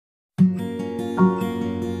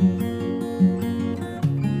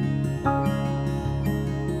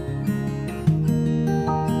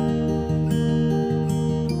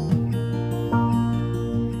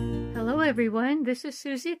Everyone, this is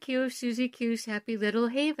Susie Q of Susie Q's Happy Little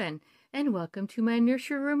Haven, and welcome to my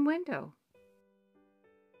nursery room window.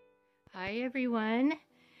 Hi everyone.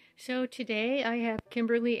 So today I have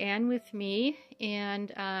Kimberly Ann with me,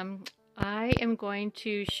 and I am going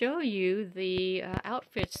to show you the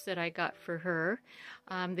outfits that I got for her.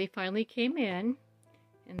 They finally came in,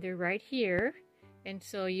 and they're right here, and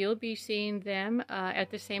so you'll be seeing them at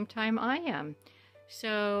the same time I am.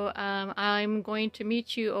 So I'm going to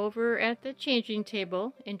meet you over at the changing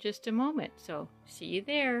table in just a moment. So see you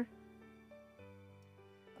there.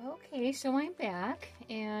 Okay, so I'm back,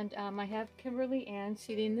 and I have Kimberly Ann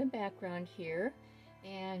sitting in the background here.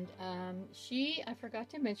 And I forgot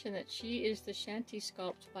to mention that she is the Shanti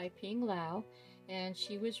sculpt by Ping Lau, and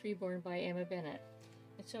she was reborn by Emma Bennett.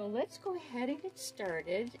 And so let's go ahead and get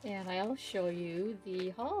started, and I'll show you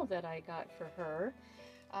the haul that I got for her.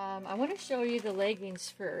 I want to show you the leggings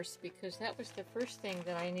first, because that was the first thing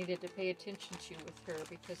that I needed to pay attention to with her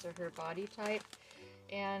because of her body type.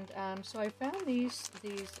 And so I found this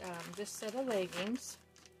set of leggings,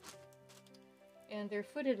 and they're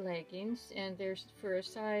footed leggings, and they're for a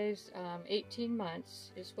size 18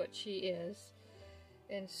 months is what she is.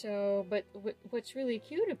 And so, but what's really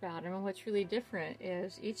cute about them and what's really different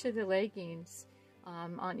is each of the leggings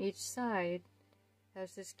on each side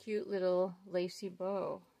has this cute little lacy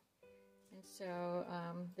bow. And so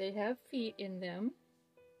they have feet in them.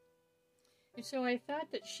 And so I thought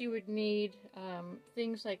that she would need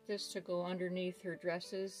things like this to go underneath her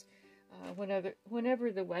dresses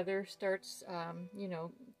whenever the weather starts, you know,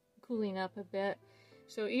 cooling up a bit.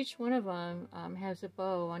 So each one of them has a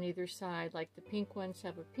bow on either side. Like the pink ones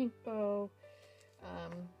have a pink bow.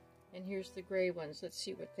 And here's the gray ones. Let's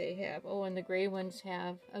see what they have. Oh, and the gray ones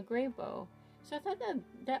have a gray bow. So I thought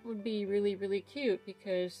that would be really, really cute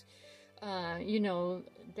because, you know,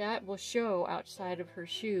 that will show outside of her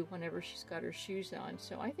shoe whenever she's got her shoes on.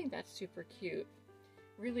 So I think that's super cute.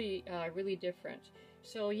 Really, really different.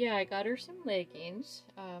 So yeah, I got her some leggings.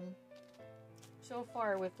 So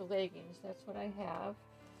far with the leggings, that's what I have.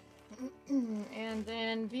 And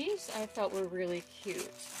then these I thought were really cute.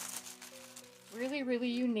 Really, really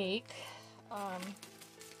unique.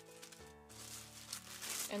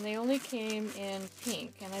 And they only came in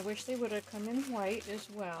pink, and I wish they would have come in white as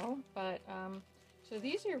well, but so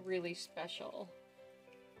these are really special.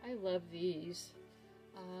 I love these.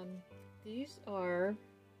 These are,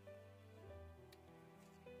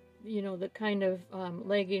 you know, the kind of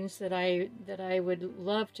leggings that I would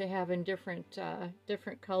love to have in different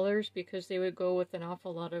colors, because they would go with an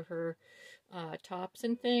awful lot of her tops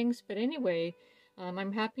and things. But anyway,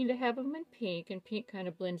 I'm happy to have them in pink, and pink kind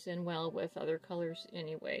of blends in well with other colors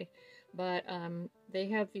anyway. But they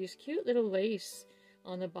have these cute little lace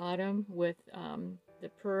on the bottom with the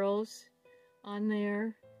pearls on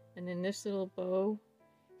there, and then this little bow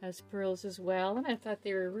has pearls as well, and I thought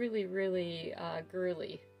they were really, really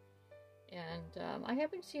girly. And I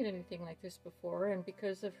haven't seen anything like this before, and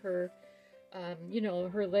because of her, you know,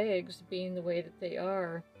 her legs being the way that they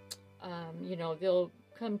are, you know, they'll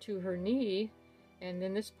come to her knee, and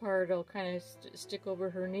then this part will kind of stick over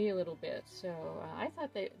her knee a little bit. So I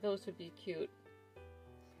thought those would be cute.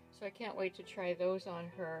 So I can't wait to try those on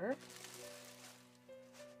her.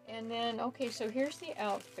 And then, okay, so here's the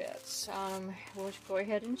outfits. We'll go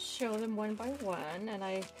ahead and show them one by one.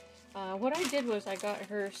 And what I did was I got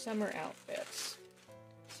her summer outfits.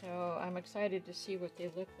 So I'm excited to see what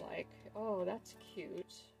they look like. Oh, that's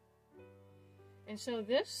cute. And so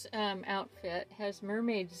this outfit has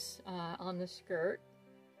mermaids on the skirt.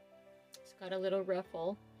 It's got a little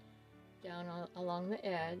ruffle down along the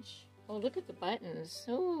edge. Oh, look at the buttons.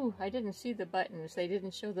 Oh, I didn't see the buttons. They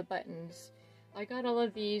didn't show the buttons. I got all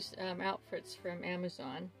of these outfits from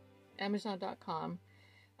Amazon, Amazon.com.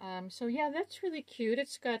 So yeah, that's really cute.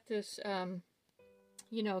 It's got this,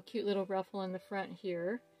 you know, cute little ruffle in the front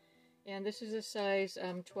here. And this is a size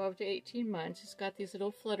 12 to 18 months. It's got these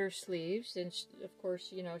little flutter sleeves, and of course,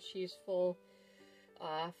 you know, she's full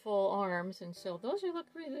arms, and so that's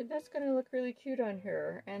going to look really cute on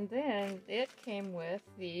her. And then it came with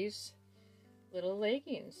these little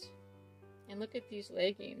leggings, and look at these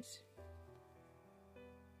leggings.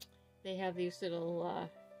 They have these little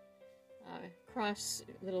cross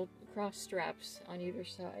straps on either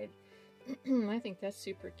side. I think that's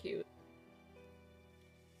super cute.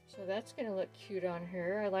 So that's going to look cute on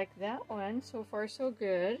her. I like that one. So far, so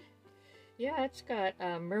good. Yeah, it's got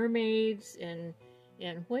mermaids and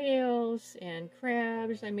and whales and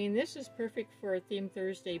crabs. I mean, this is perfect for a Theme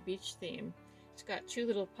Thursday beach theme. It's got 2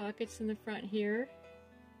 little pockets in the front here.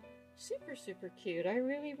 Super, super cute. I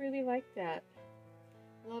really, really like that.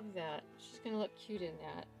 Love that. She's going to look cute in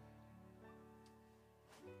that.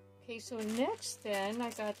 Okay, so next then, I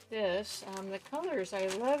got this. The colors, I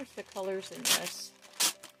loved the colors in this.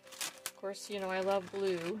 Of course, you know, I love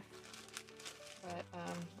blue. But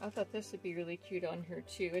I thought this would be really cute on her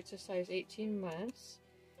too. It's a size 18 months.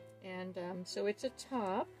 And so it's a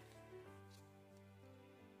top.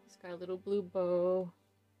 It's got a little blue bow.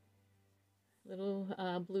 Little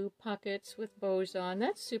blue pockets with bows on.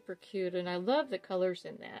 That's super cute. And I love the colors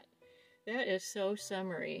in that. That is so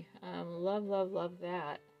summery. Love, love, love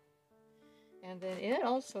that. And then it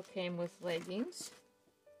also came with leggings.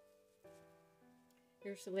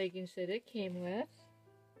 Here's the leggings that it came with.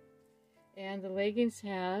 And the leggings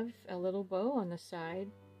have a little bow on the side,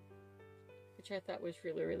 which I thought was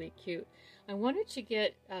really, really cute. I wanted to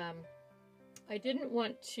get, I didn't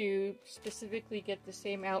want to specifically get the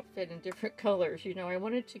same outfit in different colors. You know, I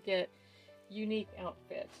wanted to get unique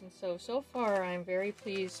outfits. And so far, I'm very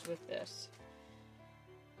pleased with this.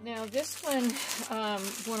 Now this one,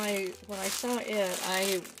 when I saw it,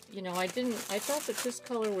 I thought that this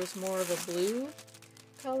color was more of a blue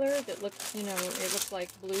color that looked, you know, it looked like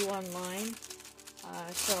blue online.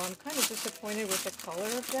 So I'm kind of disappointed with the color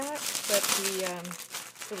of that, but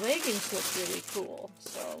the leggings look really cool.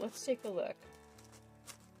 So let's take a look.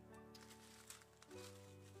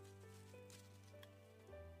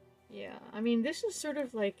 Yeah, I mean, this is sort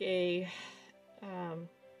of like a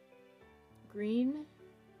green.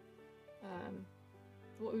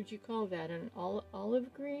 What would you call that? An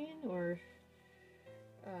olive green, or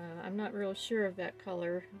I'm not real sure of that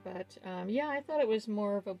color, but yeah, I thought it was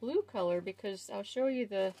more of a blue color because I'll show you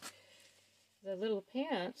the little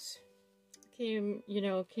pants came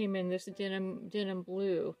in this denim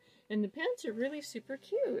blue, and the pants are really super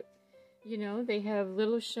cute. You know, they have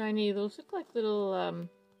little shiny, those look like little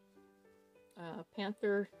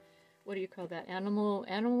panther, what do you call that?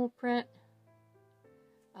 Animal print.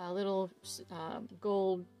 Little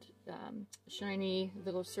gold shiny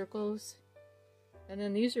little circles. And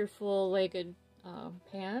then these are full-legged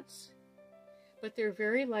pants, but they're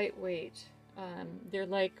very lightweight. They're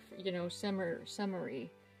like, you know, summery.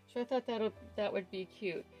 So I thought that would be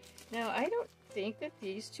cute. Now, I don't think that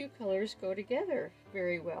these two colors go together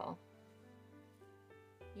very well.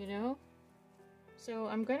 You know? So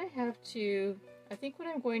I'm going to have to, I think what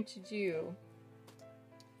I'm going to do,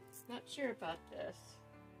 not sure about this.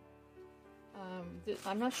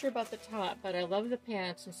 I'm not sure about the top, but I love the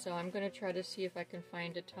pants, and so I'm going to try to see if I can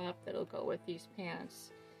find a top that'll go with these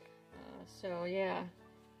pants. So yeah,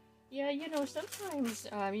 you know, sometimes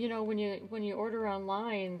you know, when you order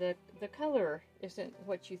online, the color isn't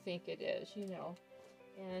what you think it is, you know,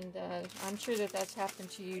 and I'm sure that that's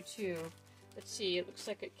happened to you too. Let's see, it looks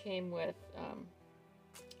like it came with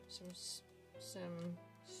some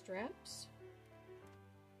straps.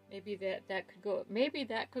 Maybe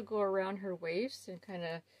that could go around her waist and kind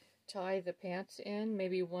of tie the pants in.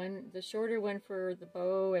 Maybe the shorter one for the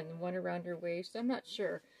bow and one around her waist. I'm not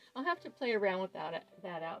sure. I'll have to play around with that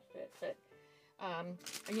outfit. But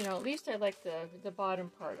you know, at least I like the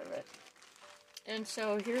bottom part of it. And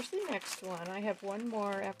so here's the next one. I have one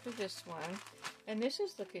more after this one, and this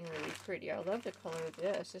is looking really pretty. I love the color of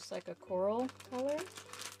this. It's like a coral color.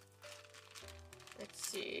 Let's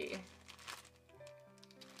see.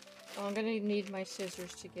 Oh, I'm going to need my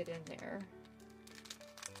scissors to get in there.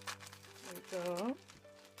 There we go.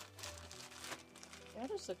 That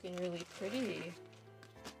is looking really pretty.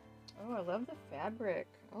 Oh, I love the fabric.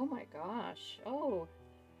 Oh my gosh. Oh,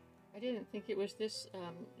 I didn't think it was this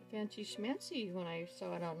fancy schmancy when I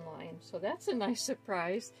saw it online. So that's a nice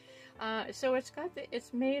surprise. So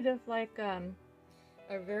it's made of like a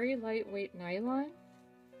very lightweight nylon,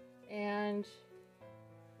 and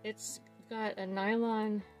it's got a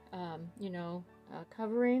nylon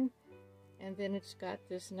covering, and then it's got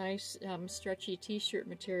this nice stretchy t-shirt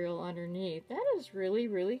material underneath. That is really,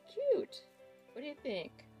 really cute. What do you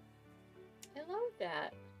think? I love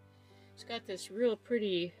that. It's got this real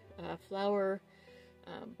pretty flower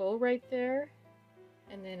bow right there,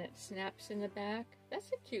 and then it snaps in the back.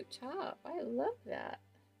 That's a cute top. I love that.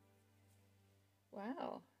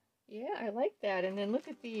 Wow. Yeah, I like that. And then look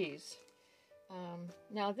at these.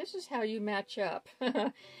 Now this is how you match up.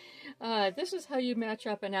 This is how you match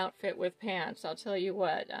up an outfit with pants. I'll tell you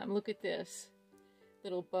what. Look at this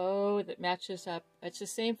little bow that matches up. It's the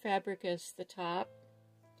same fabric as the top.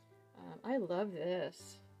 I love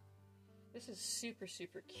this. This is super,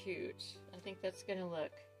 super cute. I think that's gonna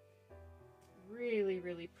look really,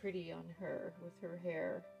 really pretty on her with her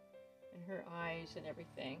hair and her eyes and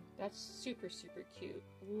everything. That's super, super cute.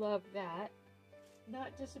 Love that.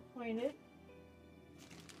 Not disappointed.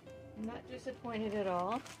 Not disappointed at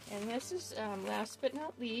all. And this is last but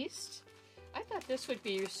not least. I thought this would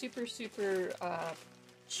be super, super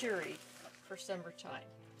cheery for summertime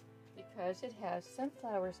because it has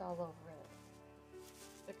sunflowers all over it.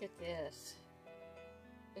 Look at this.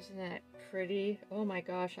 Isn't that pretty? Oh my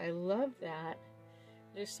gosh, I love that.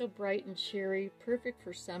 It is so bright and cheery, perfect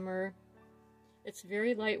for summer. It's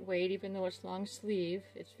very lightweight, even though it's long sleeve.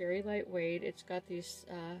 It's very lightweight. It's got these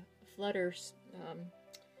flutter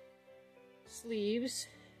sleeves.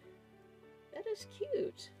 That is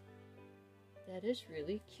cute. That is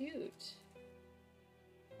really cute.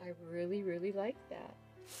 I really, really like that.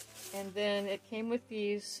 And then it came with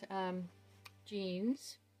these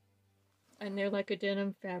jeans, and they're like a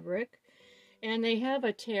denim fabric, and they have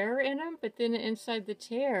a tear in them, but then inside the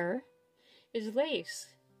tear is lace.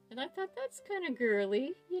 And I thought that's kind of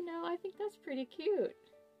girly, you know. I think that's pretty cute.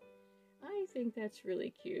 I think that's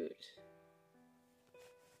really cute.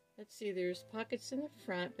 Let's see, there's pockets in the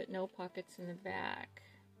front, but no pockets in the back.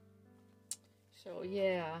 So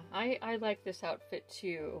yeah, I like this outfit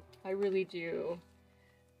too. I really do.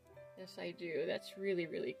 Yes, I do. That's really,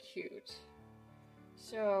 really cute.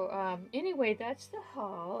 So anyway, that's the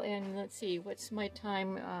haul. And let's see, what's my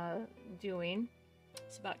time doing?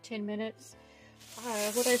 It's about 10 minutes.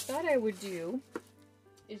 What I thought I would do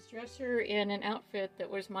is dress her in an outfit that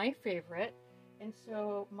was my favorite. And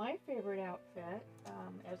so my favorite outfit,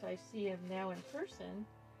 as I see him now in person,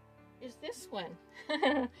 is this one.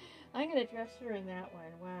 I'm going to dress her in that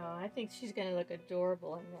one. Wow, I think she's going to look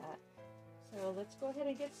adorable in that. So let's go ahead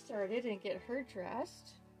and get started and get her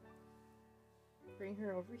dressed. Bring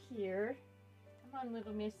her over here. Come on,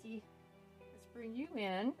 little missy. Let's bring you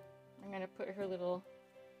in. I'm going to put her little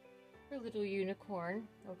unicorn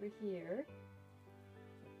over here.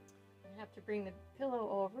 I have to bring the pillow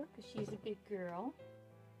over because she's a big girl.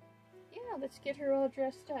 Yeah, let's get her all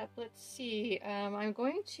dressed up. Let's see. I'm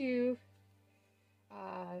going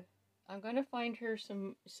to find her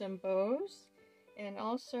some bows, and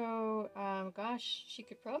also, gosh, she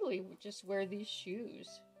could probably just wear these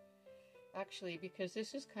shoes, actually, because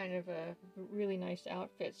this is kind of a really nice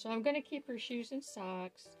outfit. So I'm going to keep her shoes and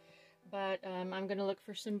socks, but I'm going to look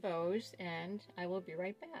for some bows, and I will be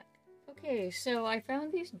right back. Okay, so I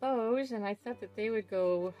found these bows, and I thought that they would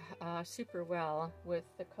go super well with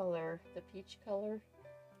the color, the peach color.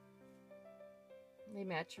 They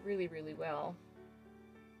match really, really well.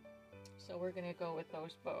 So we're going to go with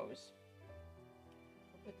those bows.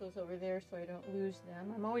 I'll put those over there so I don't lose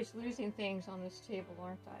them. I'm always losing things on this table,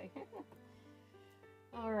 aren't I?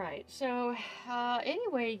 Alright, so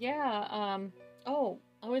anyway, yeah. Oh,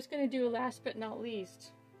 I was going to do a last but not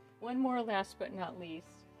least. One more last but not least.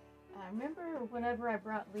 I remember whenever I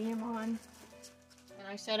brought Liam on, and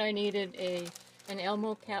I said I needed an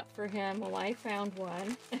Elmo cap for him. Well, I found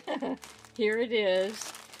one. Here it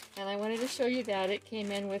is. And I wanted to show you that. It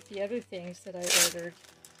came in with the other things that I ordered.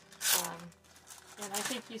 And I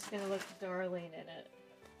think he's going to look darling in it.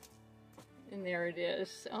 And there it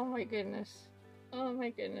is. Oh my goodness. Oh my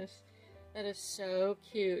goodness. That is so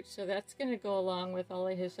cute. So that's going to go along with all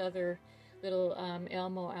of his other little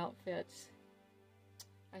Elmo outfits.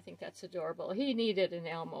 I think that's adorable. He needed an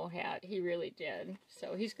Elmo hat. He really did.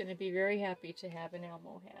 So he's going to be very happy to have an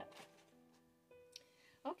Elmo hat.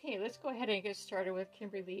 Okay, let's go ahead and get started with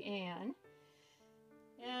Kimberly Ann.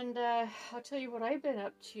 And I'll tell you what I've been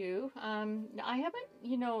up to. I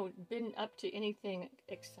haven't, been up to anything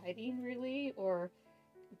exciting really or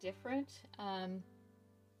different.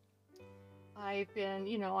 I've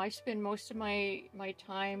been, I spend most of my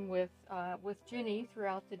time with Jenny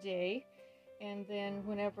throughout the day. And then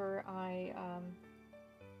whenever I,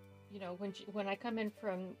 when I come in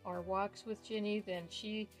from our walks with Jenny, then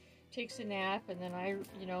she takes a nap, and then I,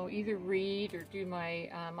 either read or do my,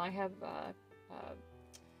 I have a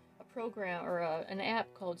program or an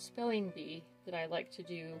app called Spelling Bee that I like to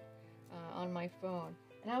do on my phone.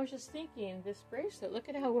 And I was just thinking, this bracelet, look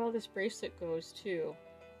at how well this bracelet goes too.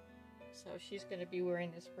 So she's going to be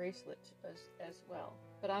wearing this bracelet as well.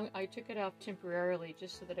 But I took it off temporarily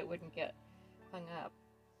just so that it wouldn't get hung up.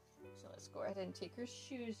 So let's go ahead and take her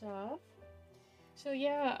shoes off. So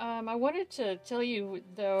yeah, I wanted to tell you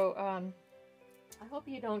though, I hope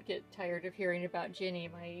you don't get tired of hearing about Jenny,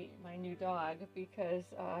 my new dog, because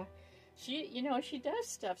she does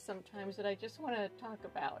stuff sometimes that I just want to talk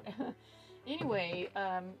about. Anyway,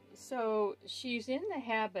 so she's in the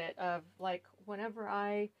habit of, like, whenever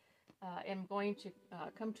I am going to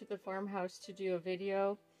come to the farmhouse to do a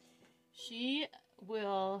video, she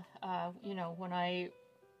will, you know, when I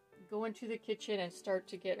go into the kitchen and start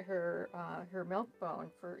to get her her milk bone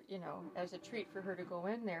for, you know, as a treat for her to go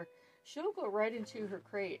in there, she'll go right into her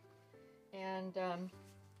crate. And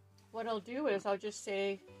what I'll do is I'll just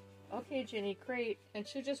say, okay, Jenny, crate, and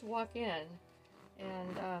she'll just walk in.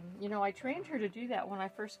 And, you know, I trained her to do that when I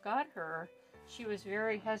first got her. She was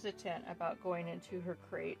very hesitant about going into her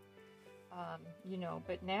crate, you know,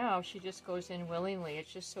 but now she just goes in willingly.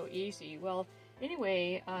 It's just so easy. Well,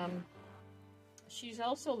 anyway, she's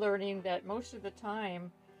also learning that most of the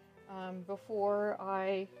time, before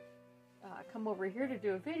I come over here to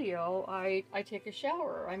do a video, I take a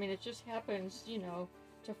shower. I mean, it just happens, you know,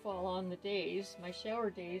 to fall on the days. My shower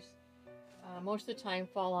days, most of the time,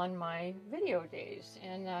 fall on my video days.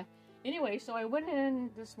 And anyway, so I went in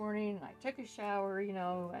this morning, and I took a shower, you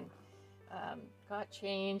know, and got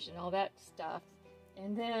changed and all that stuff.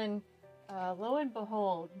 And then, lo and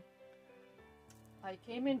behold, I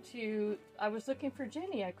was looking for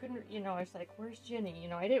Jenny. I couldn't, you know, I was like, where's Jenny? You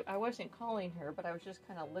know, I wasn't calling her, but I was just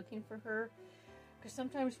kind of looking for her. Because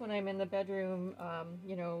sometimes when I'm in the bedroom,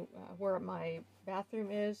 you know, where my bathroom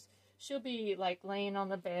is, she'll be like laying on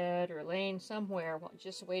the bed or laying somewhere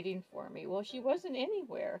just waiting for me. Well, she wasn't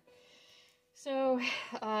anywhere. So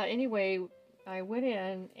anyway, I went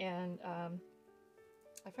in and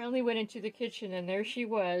I finally went into the kitchen, and there she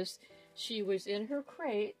was. She was in her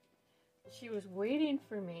crate. She was waiting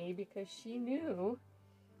for me because she knew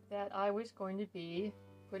that I was going to be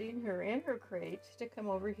putting her in her crate to come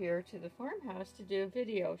over here to the farmhouse to do a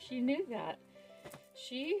video. She knew that.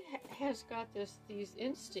 She has got these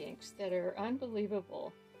instincts that are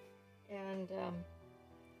unbelievable. And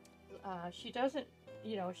she doesn't,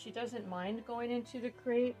 you know, she doesn't mind going into the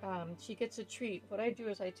crate. She gets a treat. What I do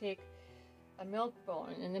is I take a milk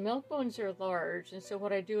bone, and the milk bones are large, and so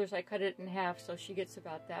what I do is I cut it in half so she gets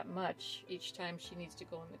about that much each time she needs to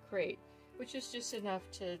go in the crate, which is just enough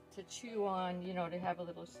to chew on, you know, to have a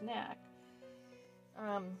little snack.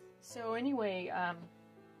 So anyway,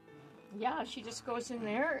 yeah, she just goes in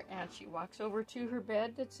there and she walks over to her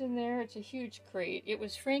bed that's in there. It's a huge crate. It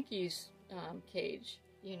was Frankie's cage,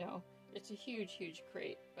 you know. It's a huge, huge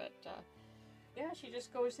crate, but yeah, she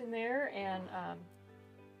just goes in there and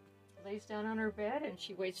lays down on her bed, and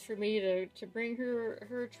she waits for me to bring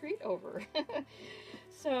her treat over.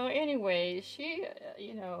 So anyway, she,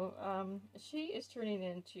 you know, she is turning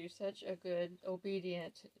into such a good,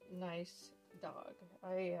 obedient, nice dog.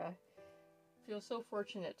 I feel so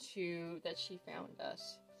fortunate that she found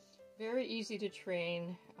us. Very easy to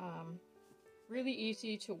train, really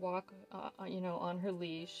easy to walk, you know, on her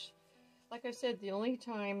leash. Like I said, the only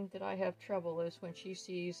time that I have trouble is when she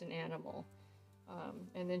sees an animal.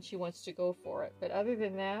 And then she wants to go for it. But other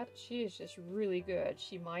than that, she is just really good.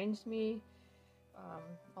 She minds me,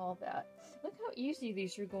 all that. Look how easy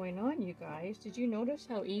these are going on, you guys. Did you notice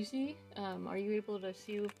how easy? Are you able to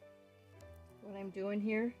see what I'm doing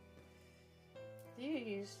here?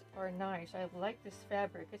 These are nice. I like this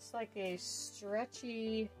fabric. It's like a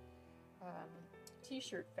stretchy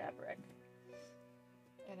t-shirt fabric.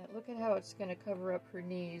 And look at how it's going to cover up her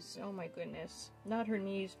knees. Oh my goodness. Not her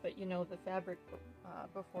knees, but you know, the fabric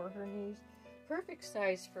before her knees. Perfect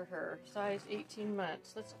size for her. Size 18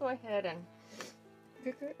 months. Let's go ahead and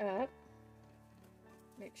pick her up.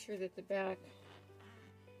 Make sure that the back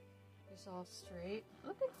is all straight.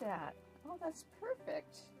 Look at that. Oh, that's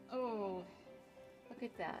perfect. Oh, look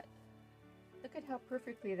at that. Look at how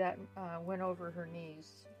perfectly that went over her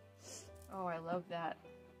knees. Oh, I love that.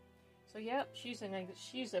 So yep, she's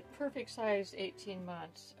a perfect size 18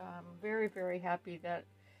 months. Very, very happy that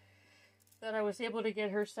I was able to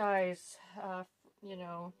get her size. You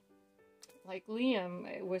know, like Liam,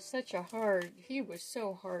 he was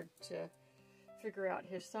so hard to figure out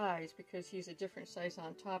his size because he's a different size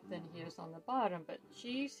on top than he is on the bottom. But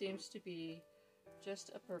she seems to be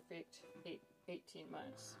just a perfect 18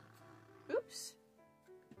 months. Oops,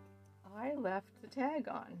 I left the tag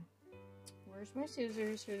on. Where's my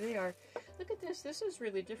scissors? Here they are. Look at this. This is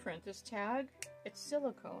really different. This tag, it's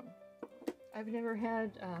silicone. I've never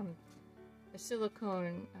had a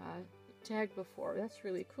silicone tag before. That's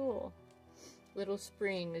really cool. Little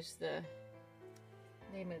Spring is the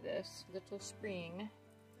name of this. Little Spring.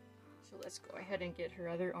 So let's go ahead and get her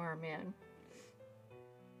other arm in.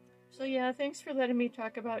 So yeah, thanks for letting me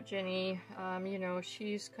talk about Jenny. You know,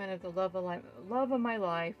 she's kind of the love of my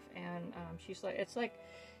life, and she's like,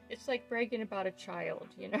 it's like bragging about a child,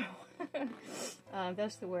 you know.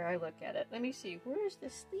 That's the way I look at it. Let me see. Where is the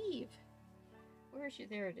sleeve? Where is she?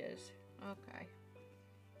 There it is. Okay.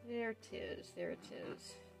 There it is. There it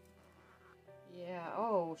is. Yeah,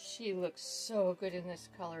 oh, she looks so good in this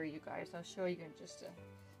color, you guys. I'll show you in just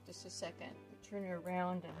a second. Turn her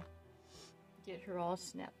around and get her all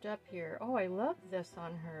snapped up here. Oh, I love this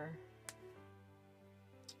on her.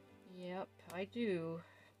 Yep, I do.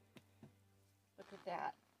 Look at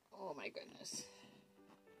that. Oh my goodness.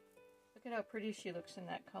 Look at how pretty she looks in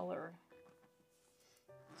that color.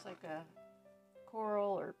 It's like a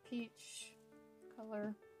coral or peach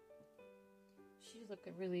color. She's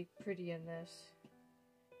looking really pretty in this.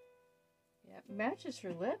 Yeah, it matches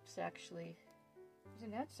her lips actually.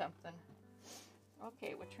 Isn't that something?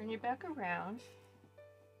 Okay, we'll turn you back around.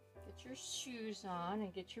 Get your shoes on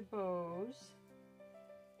and get your bows.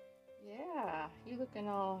 Yeah, you looking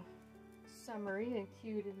all summery and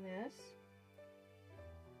cute in this.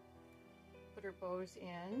 Put her bows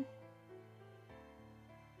in.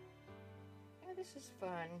 Yeah, this is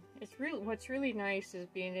fun. It's really, what's really nice is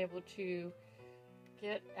being able to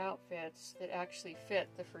get outfits that actually fit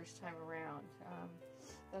the first time around.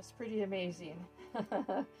 That's pretty amazing.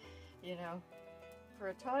 You know, for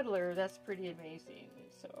a toddler, that's pretty amazing.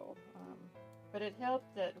 So, but it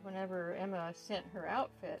helped that whenever Emma sent her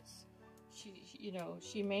outfits,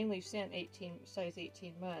 she mainly sent size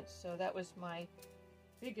 18 months. So that was my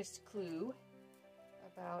biggest clue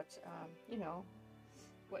about,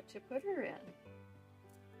 what to put her in.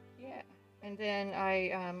 Yeah. And then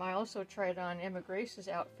I also tried on Emma Grace's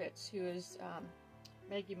outfits, who is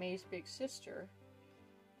Maggie Mae's big sister.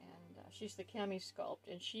 And she's the cami sculpt,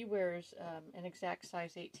 and she wears an exact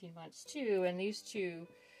size 18 months too. And these two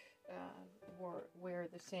wear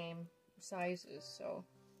the same sizes.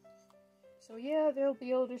 So yeah, they'll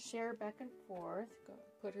be able to share back and forth.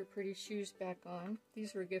 Put her pretty shoes back on.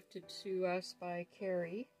 These were gifted to us by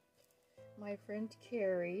Carrie, my friend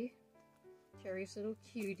Carrie. Carrie's little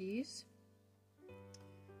cuties.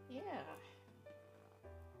 Yeah.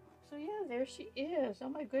 So yeah, there she is. Oh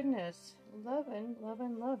my goodness.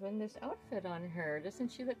 Loving this outfit on her.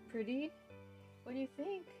 Doesn't she look pretty? What do you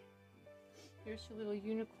think? Here's her little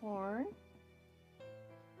unicorn.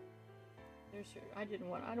 There's her, I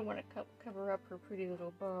don't want to cover up her pretty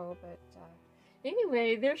little bow, but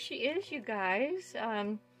anyway, there she is, you guys.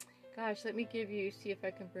 Gosh, let me see if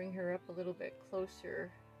I can bring her up a little bit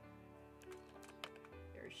closer.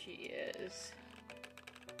 There she is.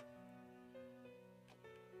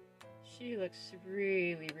 She looks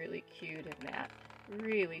really, really cute in that.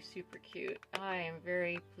 Really super cute. I am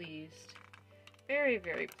very pleased. Very,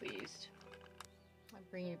 very pleased. I'll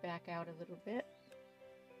bring you back out a little bit.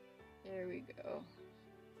 There we go.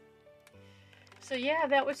 So yeah,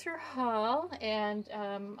 that was her haul, and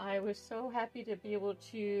I was so happy to be able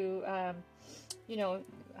to,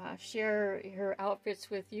 share her outfits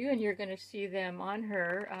with you, and you're going to see them on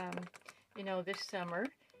her, this summer.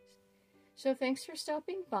 So thanks for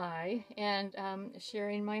stopping by and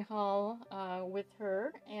sharing my haul with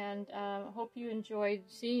her, and hope you enjoyed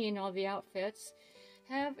seeing all the outfits.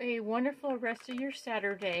 Have a wonderful rest of your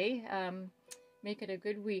Saturday. Make it a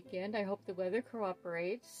good weekend. I hope the weather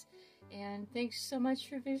cooperates. And thanks so much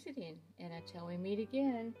for visiting. And until we meet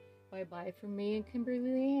again, bye-bye from me and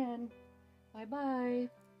Kimberly Ann. Bye-bye.